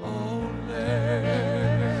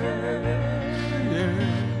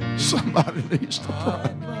 Somebody needs to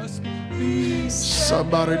pray.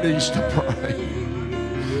 Somebody needs to pray.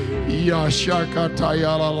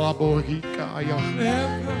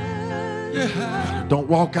 Don't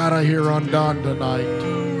walk out of here undone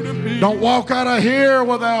tonight. Don't walk out of here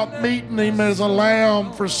without meeting him as a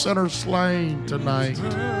lamb for sinners slain tonight.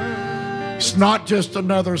 It's not just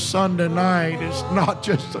another Sunday night. It's not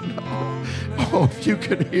just another. Oh, if you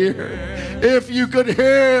could hear. If you could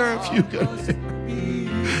hear. If you could hear.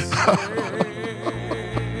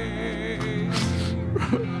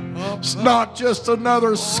 It's not just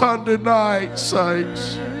another Sunday night,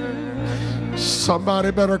 saints. Somebody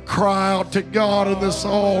better cry out to God in this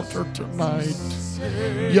altar tonight.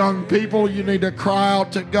 Young people, you need to cry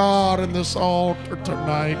out to God in this altar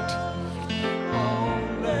tonight.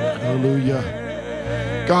 Hallelujah.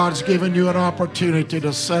 God's given you an opportunity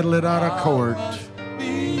to settle it out of court.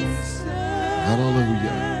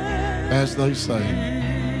 Hallelujah. As they say.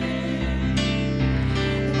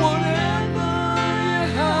 Whatever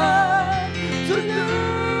you have to do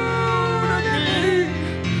to me,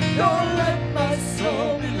 don't let my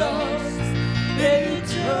soul be lost in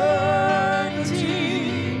eternity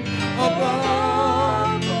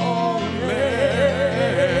above all else.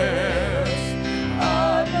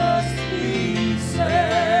 I must be saved,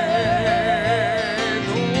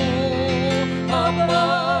 oh,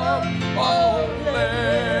 above all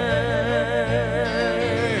else.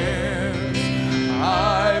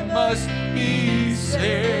 I must be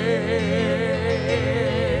saved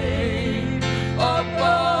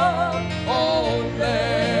above all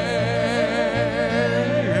else.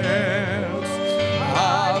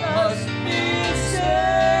 I must be saved.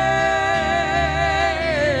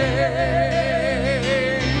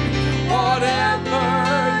 Whatever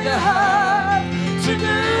you have to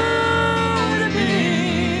do to me,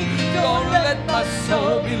 don't let my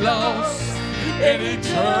soul be lost in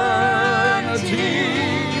eternity,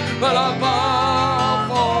 but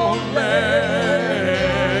above all else,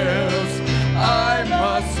 I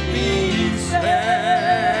must be saved.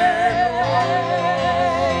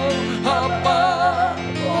 Oh,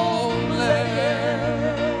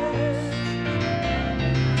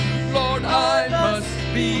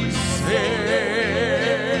 be saved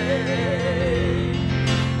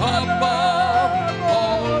above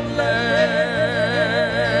all else.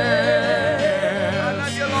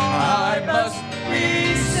 I must be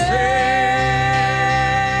saved.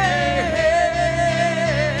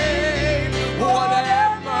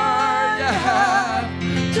 Whatever you have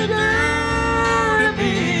to do to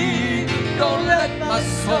me, don't let my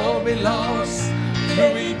soul be lost to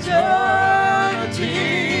eternity.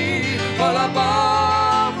 But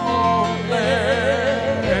above all else,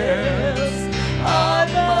 I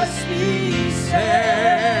must be saved.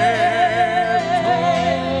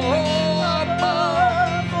 Oh,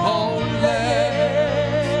 above all else,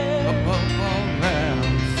 above all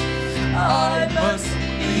else, I must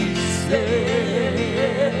be saved.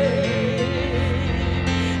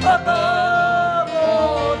 Above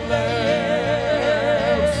all else,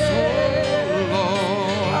 oh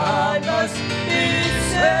Lord, I must be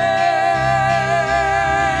saved.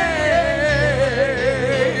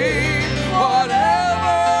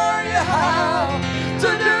 Whatever you have to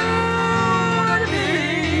do to me,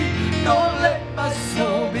 don't let my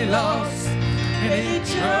soul be lost in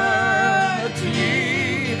eternity.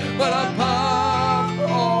 But above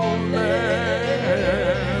all else,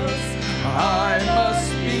 I must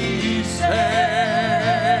be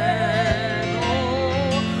saved.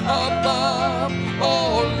 Oh, above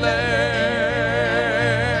all else,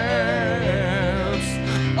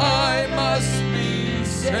 I must be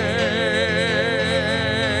saved.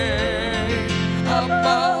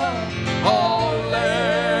 Above all else,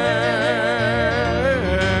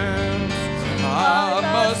 I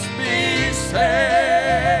must be saved.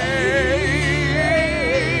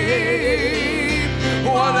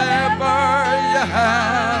 Whatever you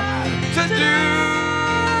have to do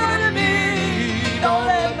to me, don't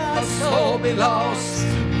let my soul be lost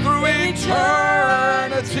through eternity.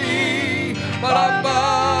 But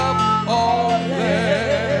above all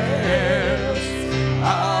else,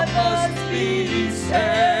 I must be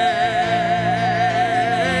saved.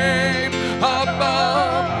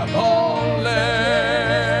 Above all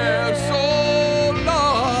else, oh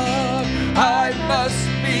Lord, I must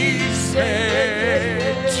be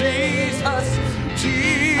saved. Jesus,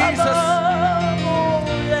 Jesus. Above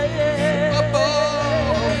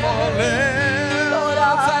all else,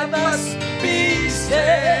 I must be saved.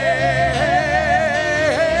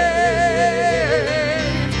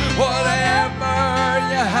 Whatever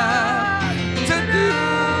you have to do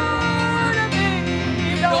to me,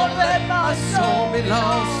 don't let my soul be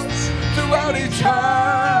lost throughout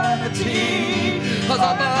eternity. 'Cause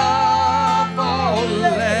above all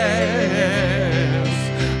else,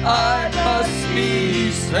 I must be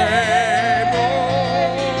saved.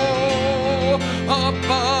 Oh,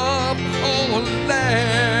 above all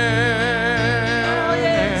else,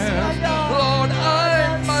 Lord, I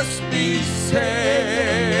must be saved.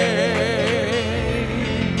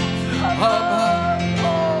 Above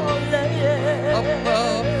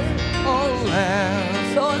all else,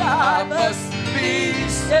 Lord, I must be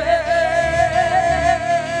saved.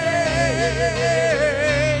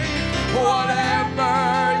 Whatever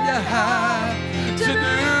you have to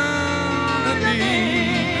do to me,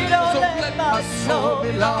 don't let my soul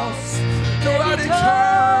be lost throughout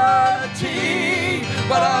eternity.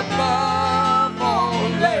 But above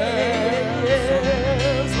all else,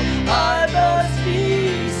 I must be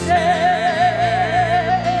saved.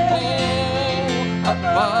 Oh,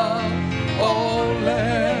 above all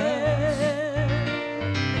else,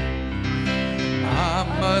 I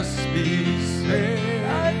must be saved.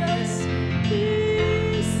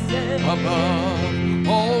 Above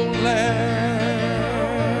all else,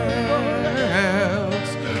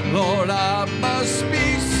 Lord, I must be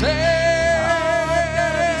saved.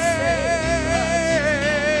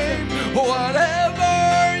 Whatever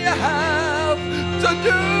you have to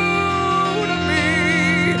do to me,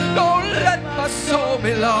 don't let my soul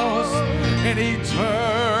be lost in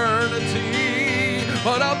eternity.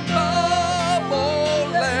 But above all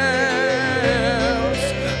else,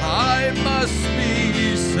 I must be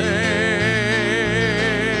saved.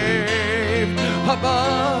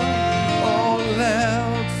 Above all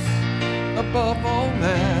else, above all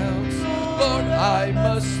else, Lord, I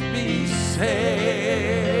must be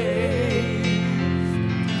saved.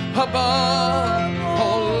 Above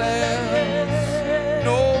all else,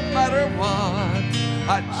 no matter what,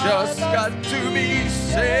 I just got to be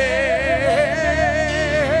saved.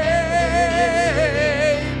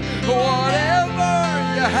 Whatever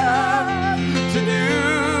you have to do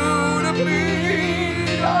to me,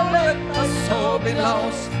 don't let my soul be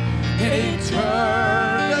lost in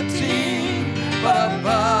eternity. But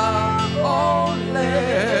above all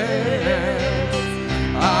else,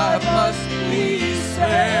 I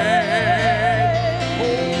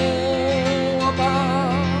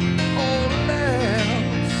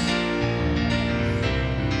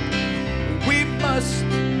must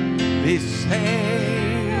be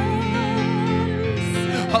saved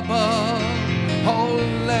above all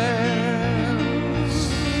else.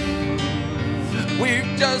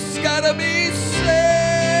 We've just got to be saved.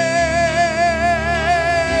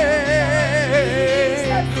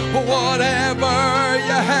 Whatever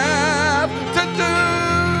you have to do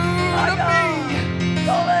to me,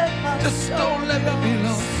 just don't let me be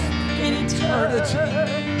lost in eternity.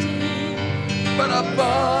 But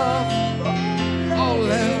above all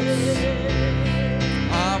else,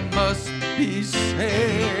 I must be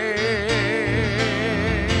saved.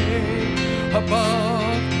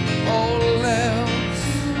 Above all else,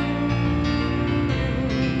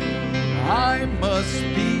 I must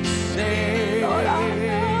be saved.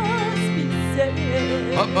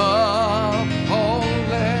 Above all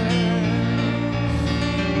else,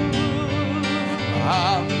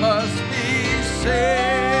 I must be saved.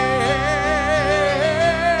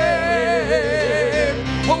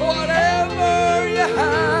 Whatever you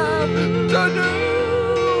have to do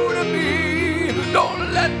to me, don't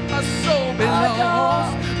let my soul be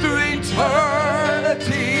lost through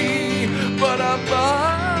eternity. But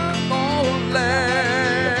above all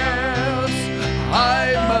else, I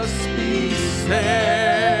must be saved.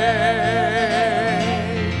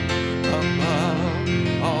 Above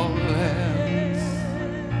all else,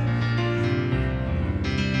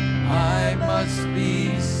 I must be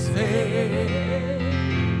saved.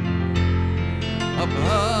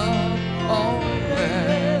 Above all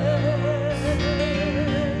else,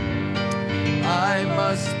 I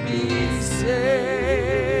must be saved.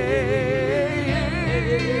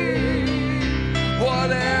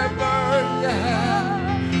 Whatever you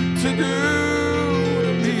have to do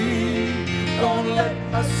to me, don't let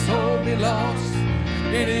my soul be lost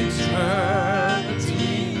in eternity.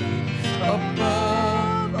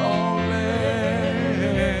 Above all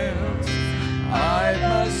else, I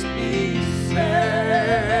must be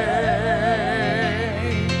saved.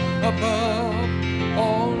 Above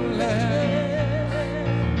all else,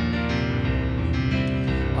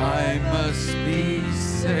 I must be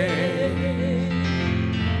saved.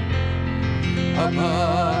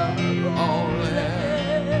 Above all else,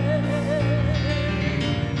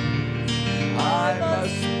 I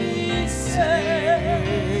must be saved.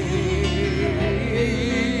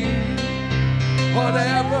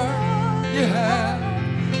 Whatever you have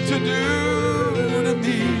to do to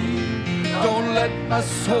me, don't let my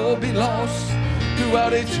soul be lost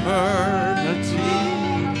throughout eternity.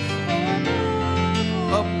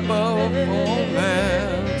 Above all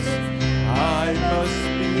else, I must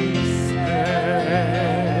be saved.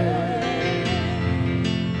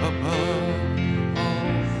 Above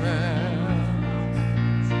all else,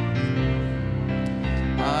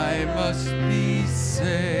 I must be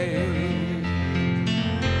saved.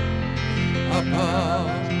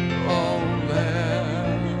 Above all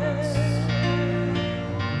else,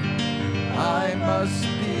 I must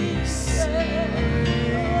be saved.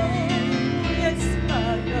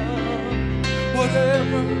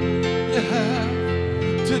 Whatever you have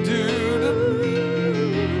to do to me,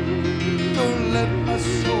 don't let my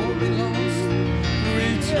soul be lost through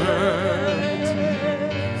eternity.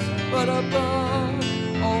 But above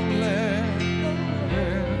all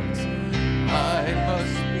else, I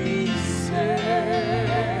must be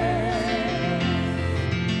saved.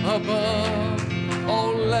 Above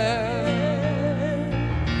all else,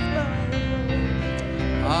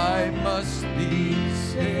 I must be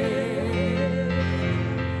saved.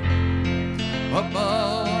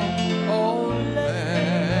 Above all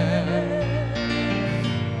else,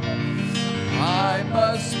 I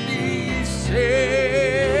must be saved.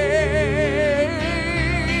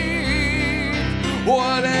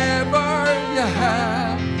 Whatever you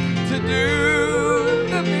have to do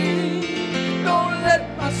to me, don't let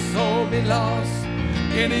my soul be lost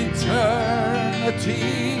in eternity.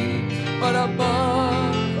 But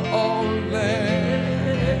above all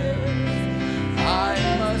else, I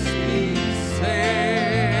must be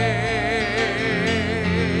saved.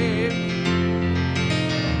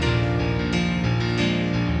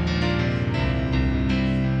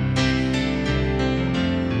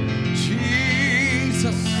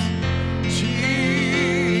 Jesus,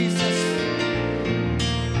 Jesus,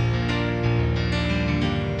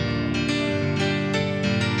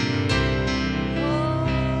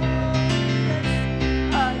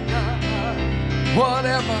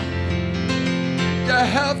 whatever you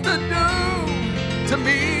have to do to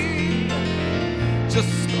me,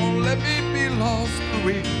 just don't let me be lost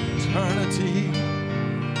through eternity.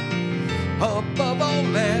 Above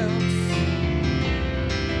all else,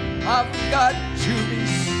 I've got to be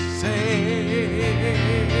saved.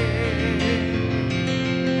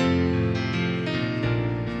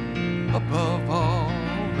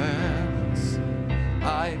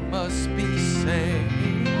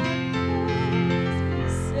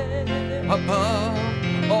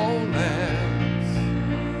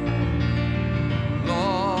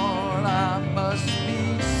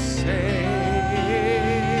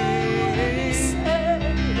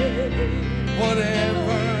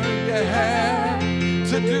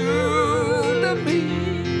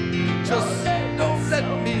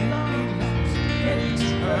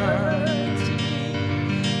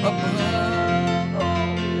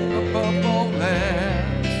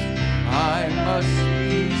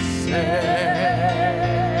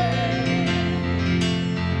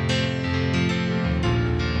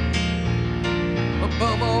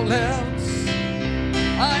 all else,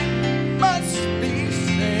 I must be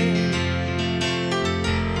saved.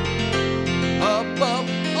 Above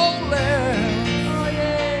all else, Oh,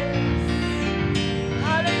 yes.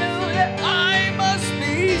 Hallelujah. I must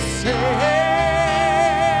be saved.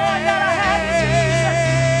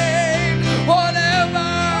 Whatever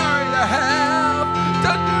you have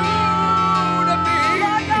to do to me,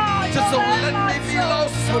 just don't let me be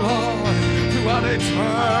lost, oh Lord, throughout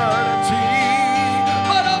eternity.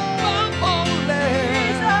 But above all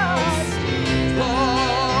else,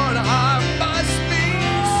 Lord, I must be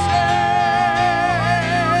saved.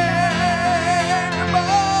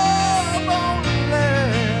 Above all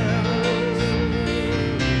else,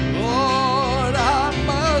 Lord, I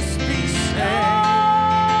must be saved.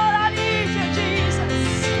 Lord, I need you, Jesus.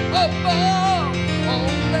 Above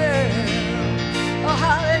all else, Oh,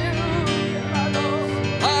 hallelujah, my Lord.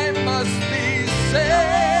 I must be saved.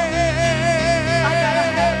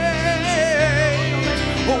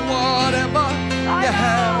 Whatever you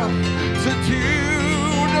have to do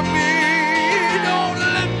to me, don't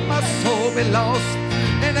let my soul be lost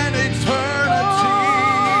in an eternity.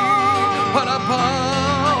 But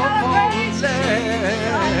above all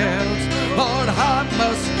else, Lord, I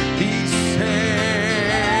must be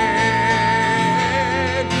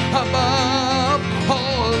saved. Above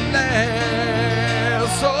all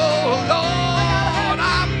else, oh Lord,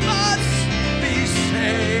 I must be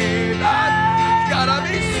saved. I gotta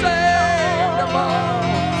be saved above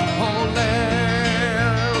all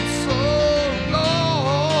else, oh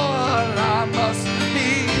Lord, I must be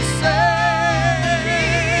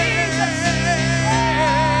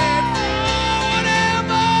saved.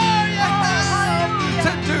 Whatever you have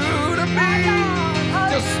to do to me,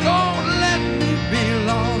 just don't let me be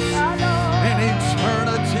lost in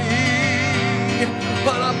eternity.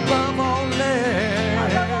 But above all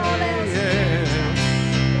else,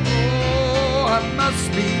 oh, I must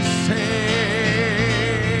be saved.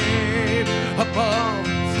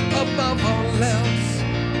 Above all else,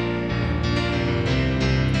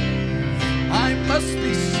 I must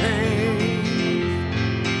be saved.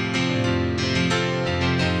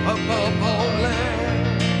 Above all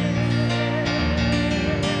else,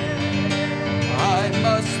 I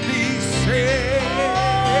must be saved.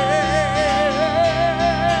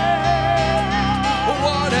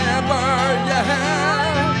 Whatever you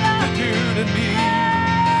have to do to me,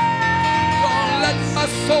 don't let my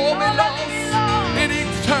soul be lost in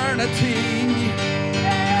eternity.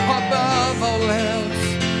 Above all else,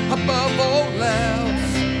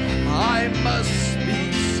 I must be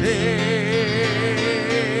saved.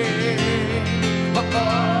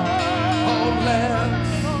 Above all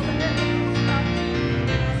else,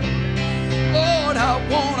 Lord, I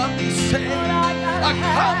wanna be saved. I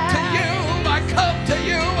come to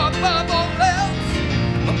you above all else,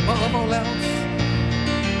 above all else.